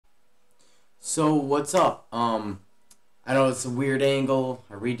So what's up? I know it's a weird angle.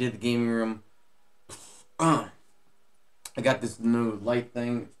 I redid the gaming room. I got this new light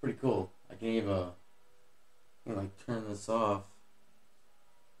thing. It's pretty cool. I can even like turn this off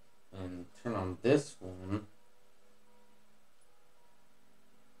and turn on this one.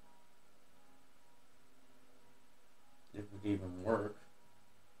 It would even work.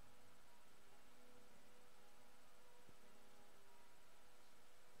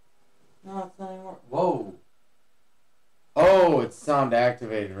 No, it's not even working. Whoa. Oh, it's sound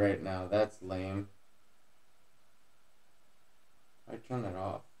activated right now. That's lame. I turn that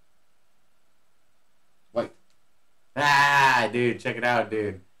off. Wait. Ah, dude, check it out,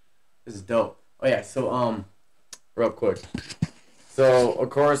 dude. This is dope. Oh yeah, so real quick. So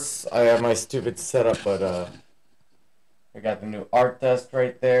of course I have my stupid setup, but I got the new art desk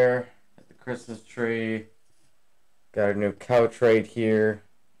right there. Got the Christmas tree. Got a new couch right here.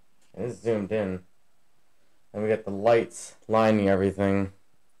 It's zoomed in. And we got the lights lining everything.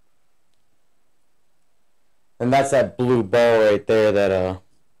 And that's that blue ball right there that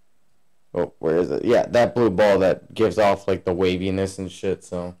oh, where is it? Yeah, that blue ball that gives off like the waviness and shit,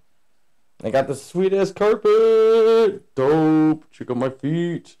 so I got the sweetest carpet. Dope. Check out my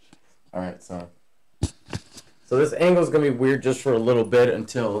feet. Alright, so this angle is gonna be weird just for a little bit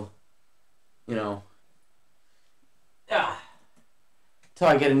until until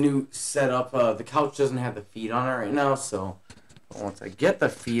I get a new setup. The couch doesn't have the feet on it right now, so once I get the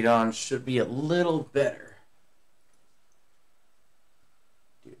feet on, it should be a little better.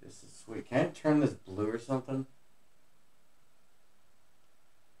 Dude, this is sweet. Can I turn this blue or something?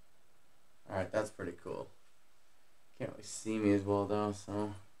 Alright, that's pretty cool. Can't really see me as well though,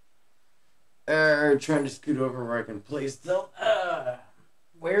 so trying to scoot over where I can place them.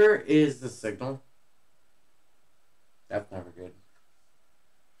 Where is the signal? That's never good.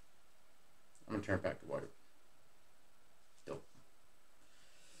 I'm gonna turn it back to white. Still.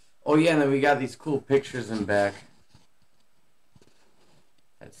 Oh yeah, and then we got these cool pictures in back.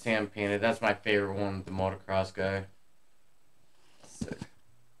 That Sam painted. That's my favorite one, the motocross guy. Sick.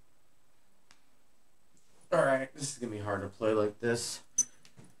 Alright, this is gonna be hard to play like this.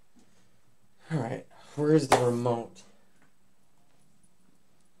 Alright, where's the remote?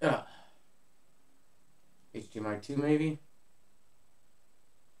 HDMI 2 maybe?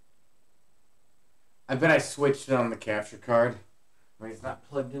 I bet I switched it on the capture card. Where it's not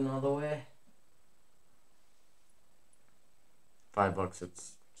plugged in all the way. $5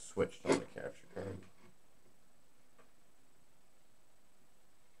 it's switched on the capture card.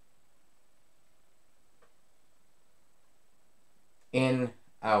 In,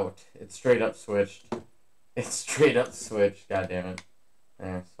 out. It's straight up switched. It's straight up switched. God damn it.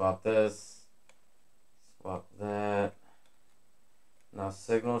 And swap this. Swap that. Now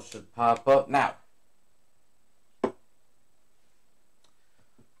signal should pop up now.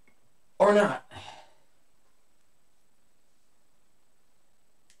 Or not.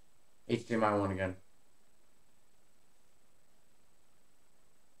 HDMI 1 again.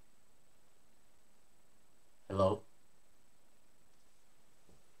 Hello?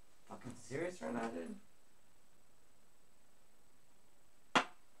 Fucking serious right now, dude?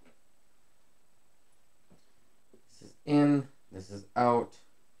 This is in, this is out.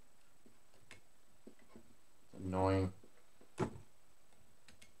 It's annoying.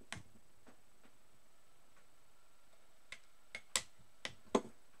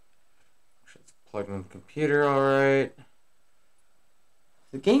 It's plugged in the computer, alright.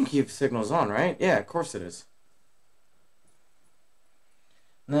 The GameCube signal's on, right? Yeah, of course it is.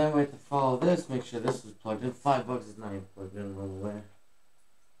 And then we have to follow this, make sure this is plugged in. $5 is not even plugged in all the way.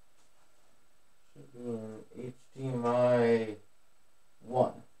 Should be in HDMI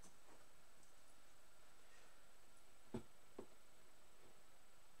 1.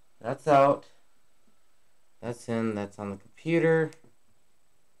 That's out. That's in, that's on the computer.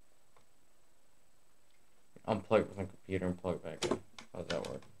 Unplug from the computer and plug back in. How does that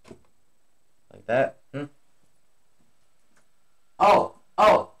work? Like that? Oh,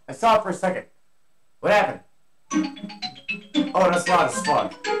 I saw it for a second. What happened? Oh, that's loud as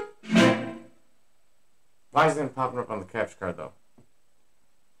fuck. Why isn't it popping up on the capture card though?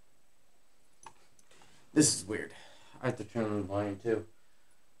 This is weird. I have to turn on the volume too.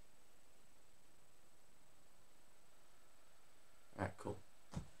 Alright, cool.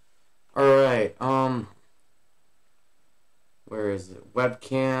 Alright, where is it?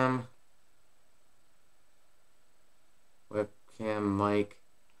 Webcam, mic,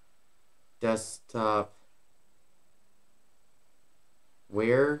 desktop.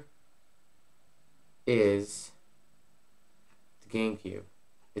 Where is the GameCube?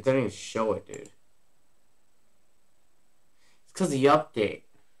 It doesn't even show it, dude. It's because of the update.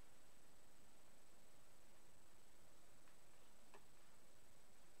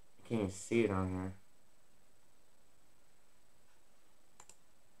 I can't even see it on here.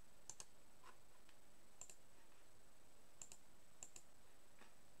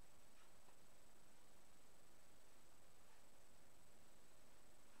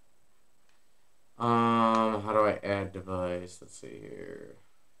 How do I add device? Let's see here.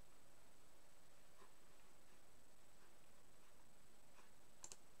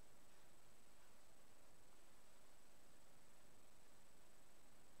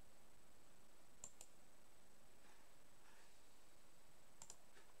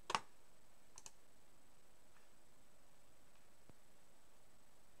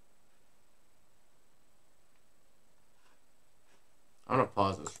 I'm gonna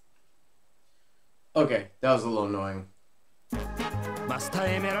pause this. Okay, that was a little annoying.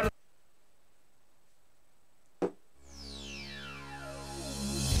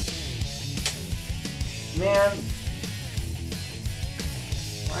 Man,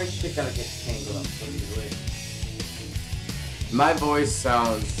 why shit gotta get tangled up so easily? My voice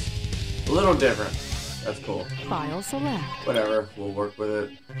sounds a little different. That's cool. File select. Whatever, we'll work with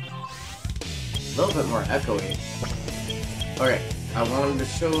it. A little bit more echoey. Okay, I wanted to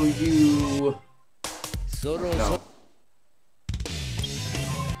show you. No.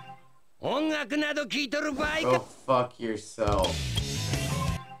 Go fuck yourself.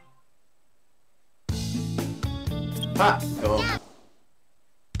 Ha! Go.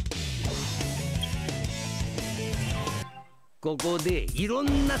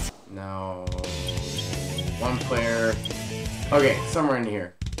 No. One player. Okay, somewhere in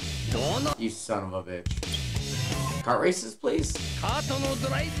here. You son of a bitch. Kart races, please.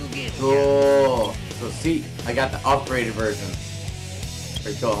 Cool. So see, I got the upgraded version.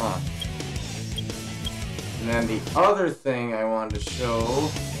 Pretty cool, huh? And then the other thing I wanted to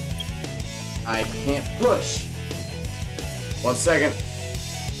show, I can't push. 1 second.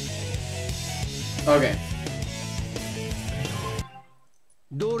 Okay.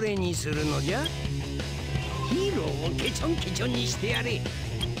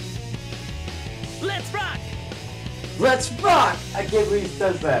 Let's rock! Let's rock! I can't believe he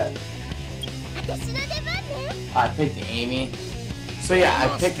says that. I picked Amy. So yeah,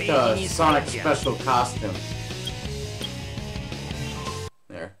 I picked the Sonic special costume.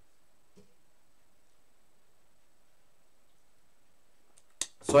 There.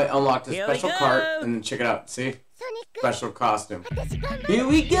 So I unlocked a special cart, and then check it out. See? Special costume. Here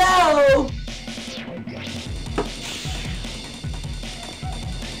we go!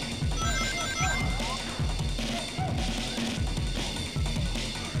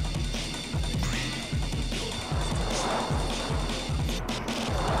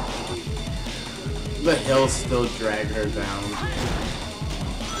 The hills still drag her down.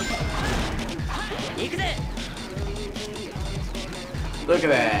 Look at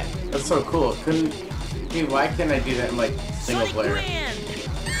that. That's so cool. Dude, why can't I do that in like single player?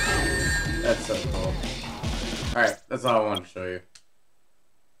 That's so cool. Alright, that's all I wanted to show you.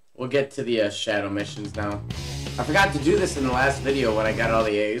 We'll get to the shadow missions now. I forgot to do this in the last video when I got all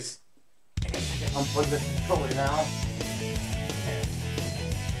the A's. I guess I can unplug the controller now.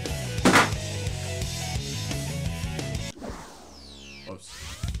 Oops.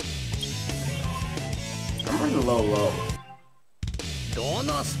 I'm running low.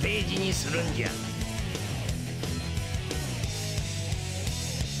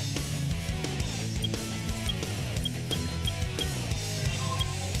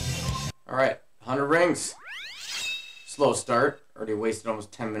 Alright, 100 rings. Slow start. Already wasted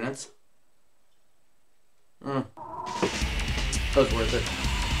almost 10 minutes. That was worth it.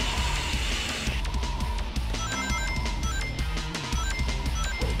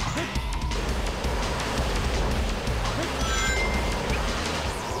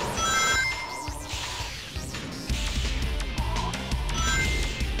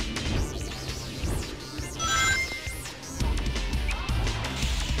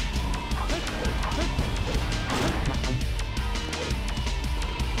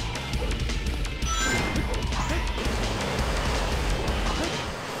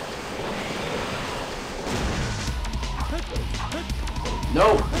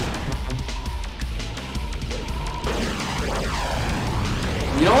 No!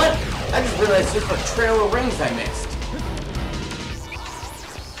 You know what? I just realized just a trail of rings I missed.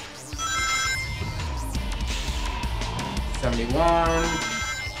 $71.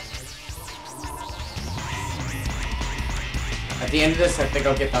 At the end of this, I think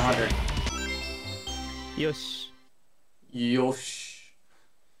I'll get the 100. Yosh. Yosh.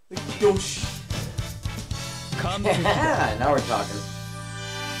 Yosh. Now we're talking.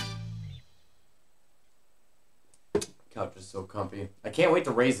 Couch is so comfy. I can't wait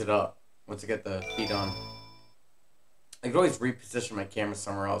to raise it up once I get the feet on. I could always reposition my camera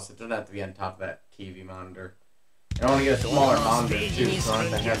somewhere else. It doesn't have to be on top of that TV monitor. And I want to get a smaller monitor too, so I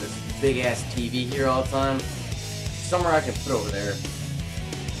don't have to have this big ass TV here all the time. Somewhere I can put over there.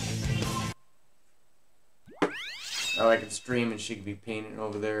 Oh, I can stream and she could be painting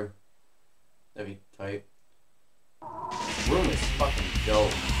over there. That'd be tight. This room is fucking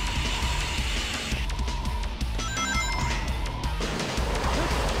dope.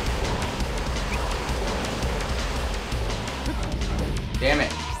 Damn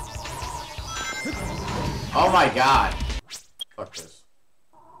it. Oh my god. Fuck this.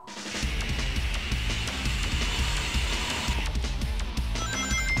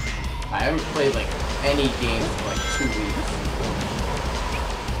 I haven't played like any games for like 2 weeks.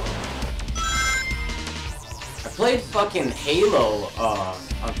 I played fucking Halo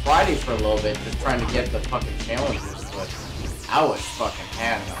on Friday for a little bit, just trying to get the fucking challenges, but I was fucking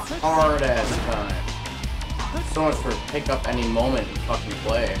having a hard ass time. So much for pick up any moment and fucking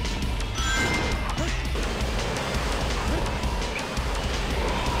play.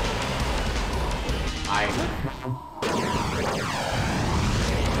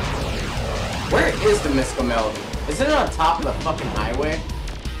 Where is the mystical melody? Is it on top of the fucking highway?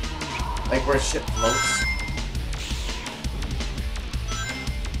 Like where shit floats?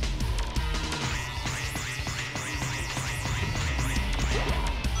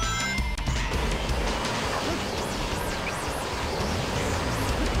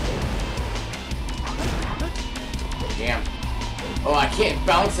 Damn. Oh, I can't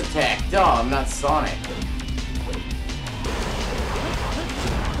bounce attack. Duh, I'm not Sonic.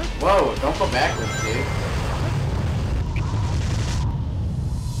 Whoa, don't go backwards, dude.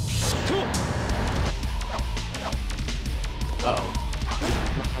 Uh-oh.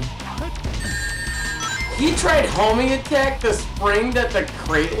 He tried homing attack the spring that the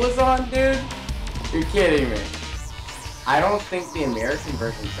crate was on, dude? You're kidding me. I don't think the American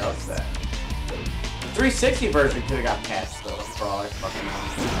version does that. The 360 version could have got patched though, for all I fucking know.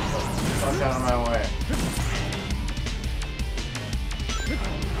 Fuck out of my way.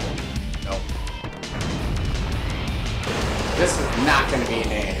 Nope. This is not gonna be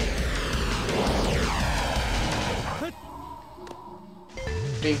an A.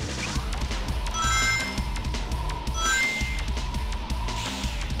 Bing.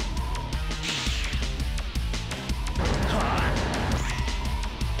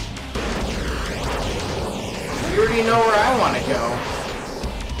 You already know where I want to go.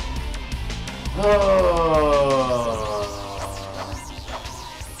 Oh.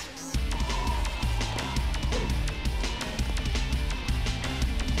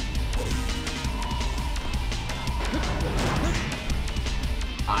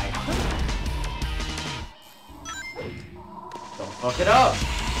 Don't fuck it up.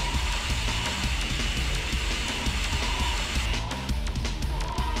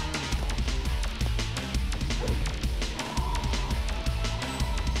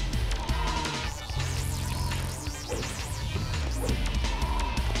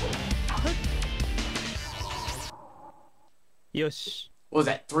 Yosh. What was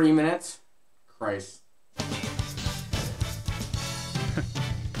that, 3 minutes? Christ.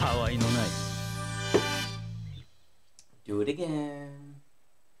 たわいのない Do it again.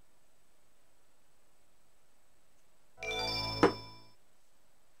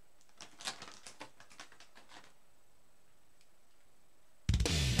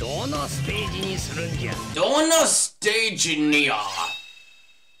 Don't stageにするんじゃ Don't stage in ya.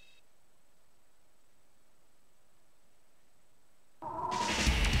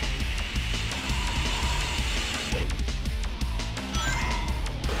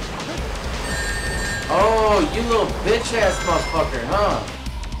 Oh, you little bitch ass motherfucker, huh?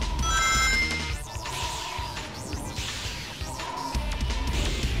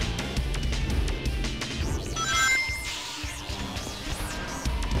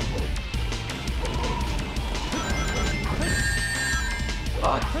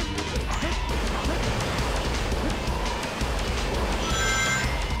 Fuck.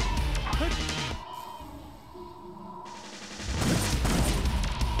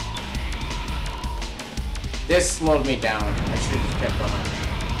 This slowed me down. I should have just kept going.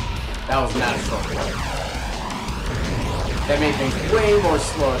 That was not a shortcut. That made things way more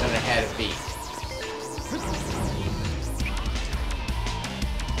slower than it had to be.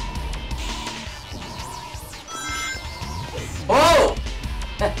 Oh!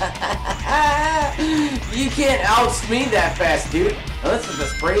 You can't outs me that fast, dude. Now this is the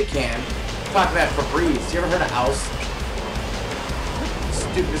spray can. Talk about Febreze. You ever heard of Oust?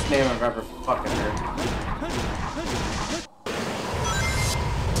 Stupidest name I've ever fucking heard.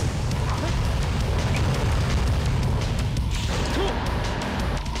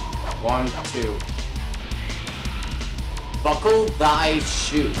 One, two. Buckle thy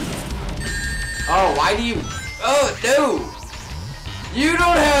shoe. Oh, why do you... Oh, no! You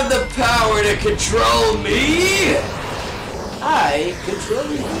don't have the power to control me! I control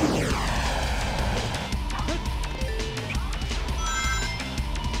you.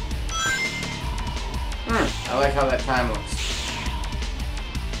 I like how that time looks.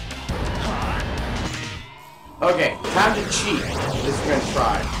 Okay, time to cheat. This is gonna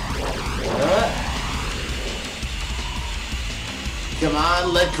try. Come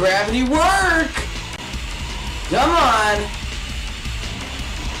on, let gravity work! Come on!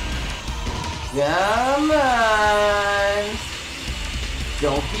 Come on!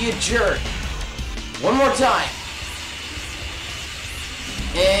 Don't be a jerk. One more time.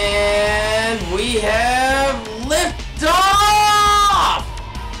 And we have lift off!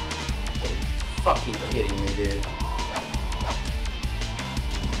 Fucking kidding me, dude.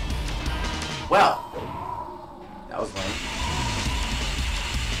 Well, that was lame.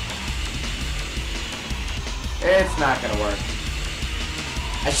 It's not gonna work.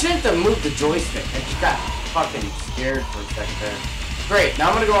 I shouldn't have moved the joystick. I just got fucking scared for a second there. Great, now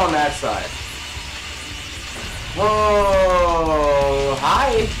I'm gonna go on that side. Whoa,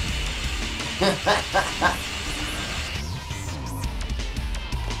 hi.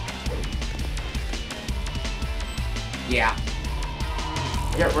 Yeah.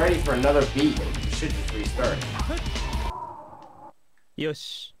 Get ready for another beat. You should just restart.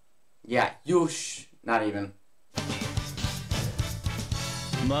 Yosh. Yeah, yush. Not even.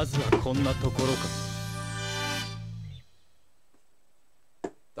 まずはこんなところか。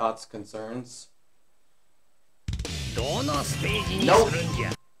Thoughts, concerns? どのステージにするんじ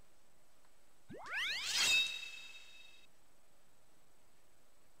ゃ。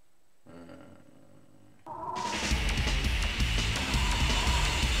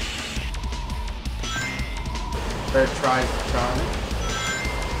Fair tries to charm.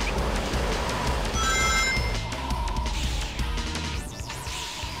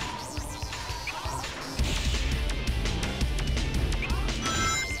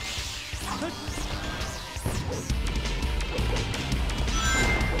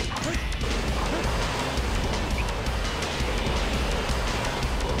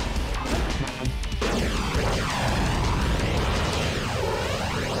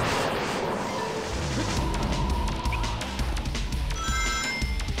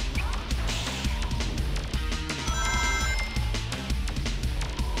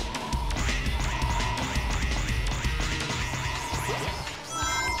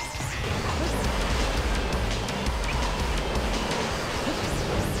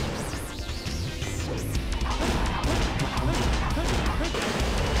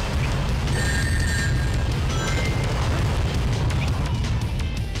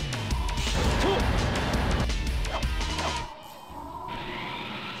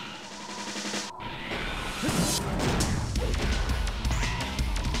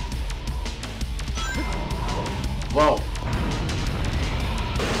 Whoa.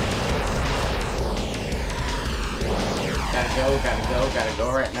 Gotta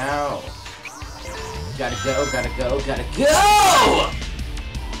go right now. Gotta go.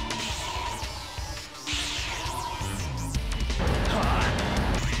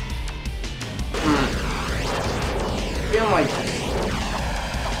 Feeling like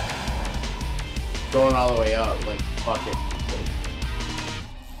going all the way up, like, fuck it.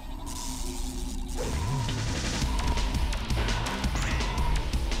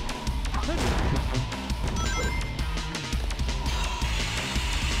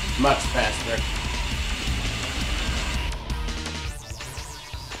 Much faster.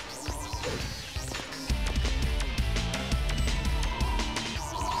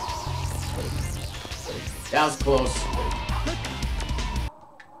 That was close.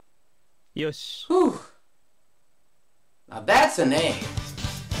 Yosh. Whew. Now that's an A.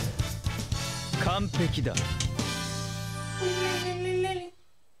 完璧だ。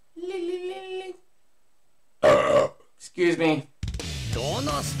Excuse me. ど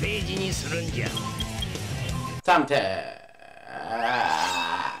のステージにするんじゃ。Time tag.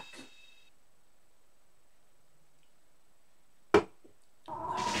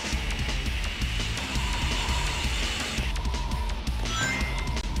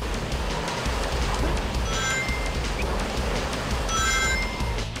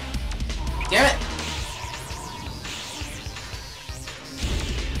 Damn it!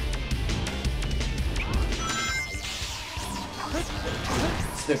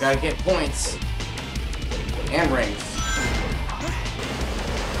 still gotta get points. And rings.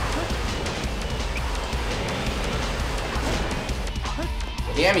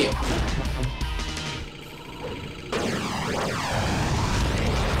 Damn you.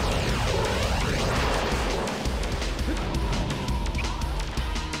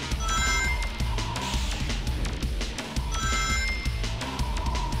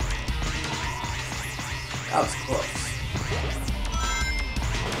 That was close.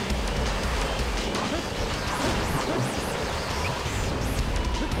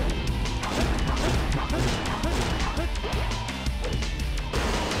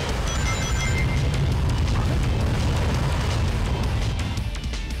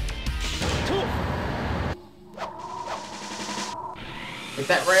 Hit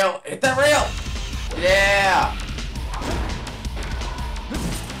that rail! Hit that rail! Yeah!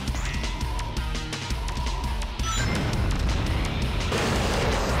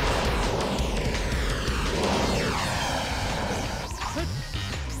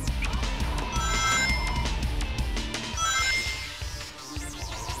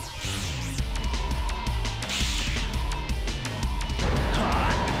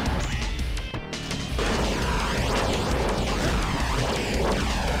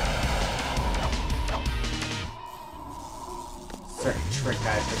 Certain trick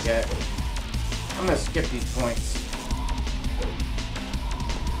I forget. I'm gonna skip these points.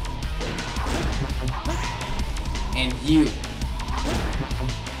 And you.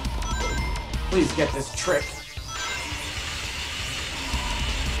 Please get this trick.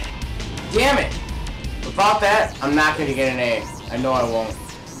 Damn it! Without that, I'm not gonna get an A. I know I won't.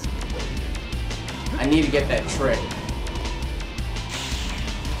 I need to get that trick.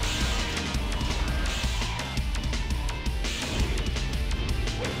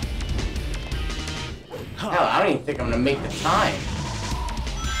 Hell, I don't even think I'm gonna make the time.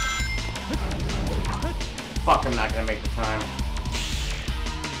 Fuck, I'm not gonna make the time.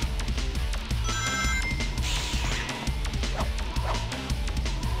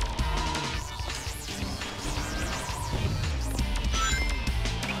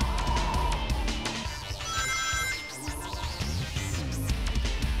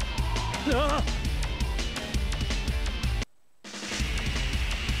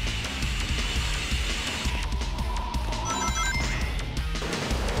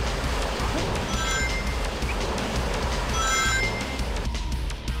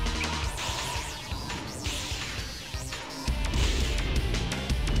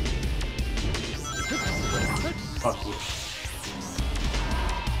 Fuck you.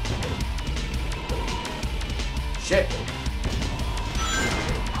 Shit.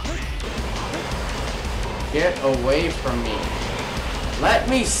 Get away from me. Let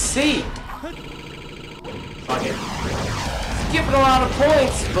me see. Fuck it. Skipping a lot of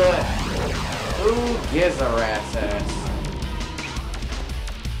points, but who gives a rat's ass?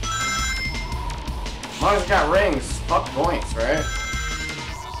 As long as I got rings, fuck points, right?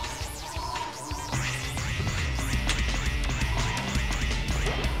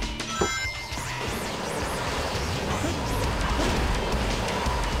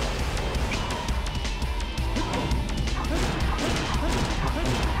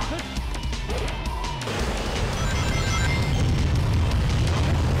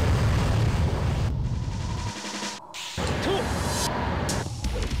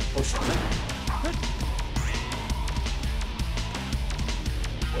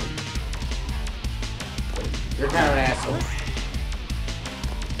 You're kind of an asshole.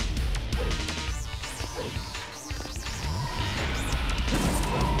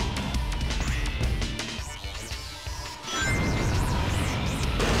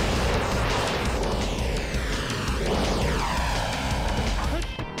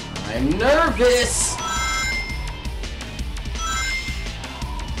 I'm nervous!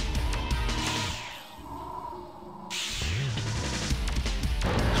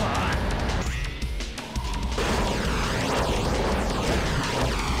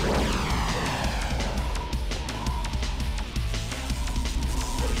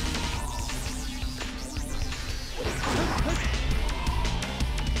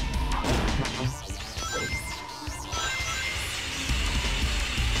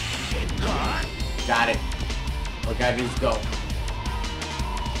 Got it. All I gotta do is go.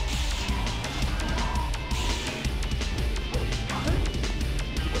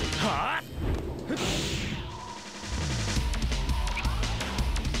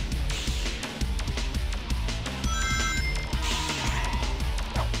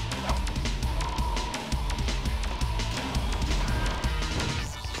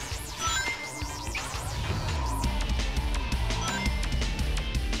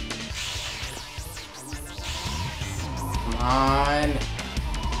 on.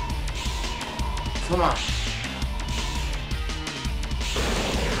 Come on.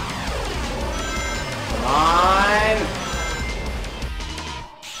 Come on.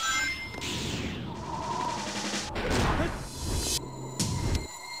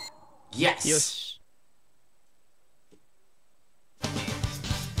 Yes. よし。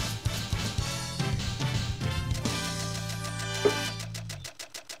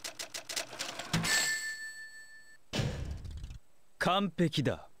完璧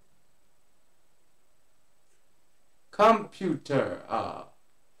だ。Computer.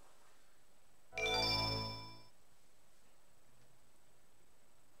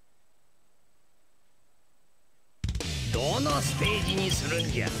 どのステージにする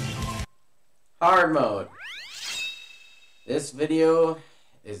んじゃ。 Hard mode. This video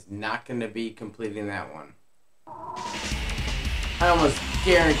is not going to be completing that one. I almost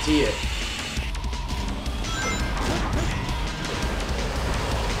guarantee it.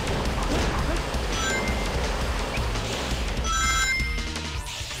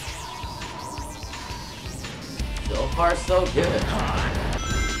 So far, so good.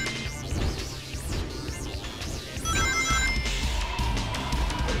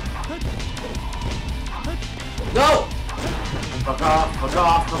 Go! Fuck off, fuck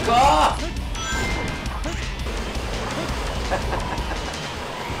off, fuck off!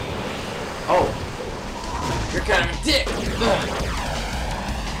 Oh. You're kind of a dick! Ugh.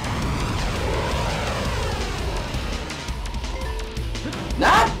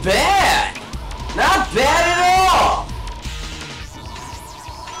 Not bad! Not bad at all!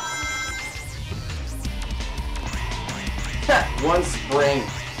 One spring.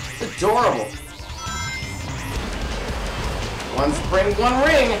 It's adorable. One spring, one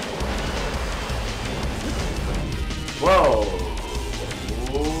ring. Whoa.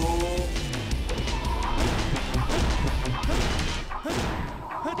 Ooh.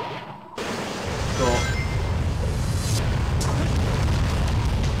 Cool.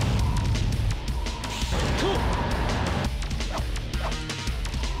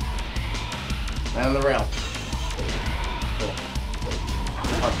 Right on the rail. Cool.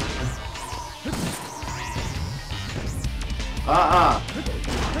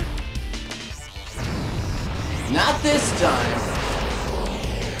 Not this time.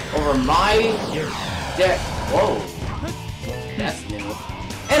 Over my deck. Whoa. That's new.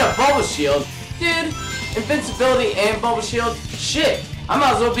 And a bubble shield. Dude, invincibility and bubble shield. Shit. I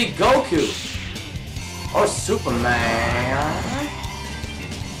might as well be Goku. Or Superman.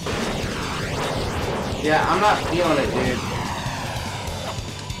 Yeah, I'm not feeling it, dude.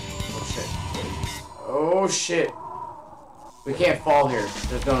 Oh shit. Oh shit. We can't fall here.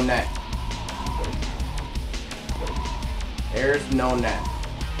 There's no net. There's no net.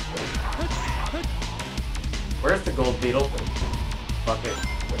 Where's the gold beetle? Fuck it.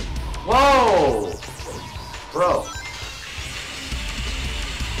 Whoa! Bro.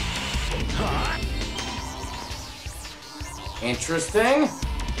 Interesting.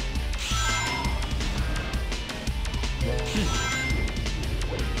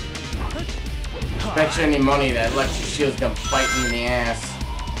 Bet you any money that electric shield's gonna bite me in the ass.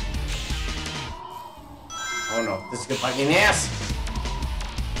 Oh no, this is gonna bite me in the ass.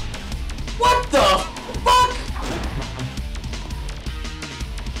 What the fuck?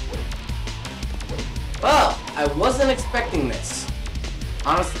 Well, I wasn't expecting this.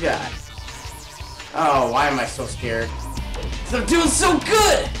 Honest to God. Oh, why am I so scared? 'Cause I'm doing so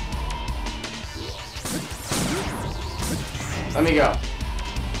good! Let me go.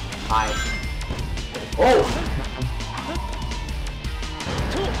 Hi. Oh!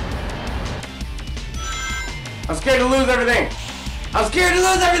 I'm scared to lose everything! I'm scared to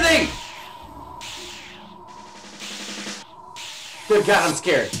lose everything! Good God, I'm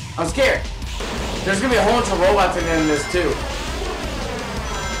scared. I'm scared! There's gonna be a whole bunch of robots at the end of this, too.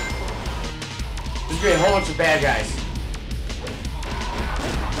 There's gonna be a whole bunch of bad guys.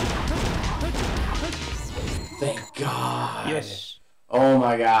 Thank God. Yes. Oh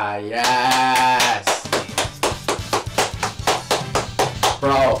my God, yes!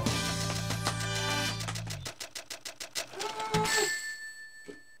 Bro.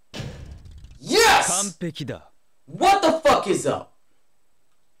 Yes! 完璧だ。 What the fuck is up?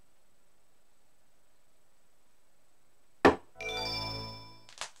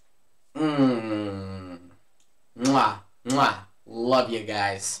 Mwah, mwah. Love you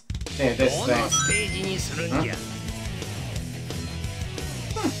guys. Hey, this ど thing. のステージにするんじゃ。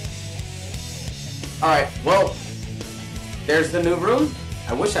 Alright, well, there's the new room.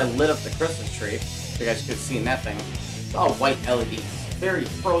 I wish I lit up the Christmas tree so you guys could have seen that thing. It's all white LEDs. Very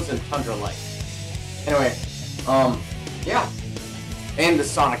frozen tundra-like. Anyway, Yeah. And the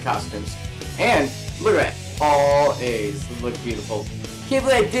Sonic costumes. And look at that. All A's. Look beautiful. Can't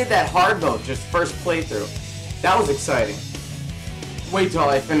believe I did that hard mode just first playthrough. That was exciting. Wait till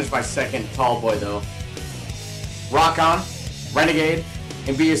I finish my second tall boy though. Rock on, renegade,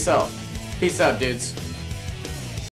 and be yourself. Peace out, dudes.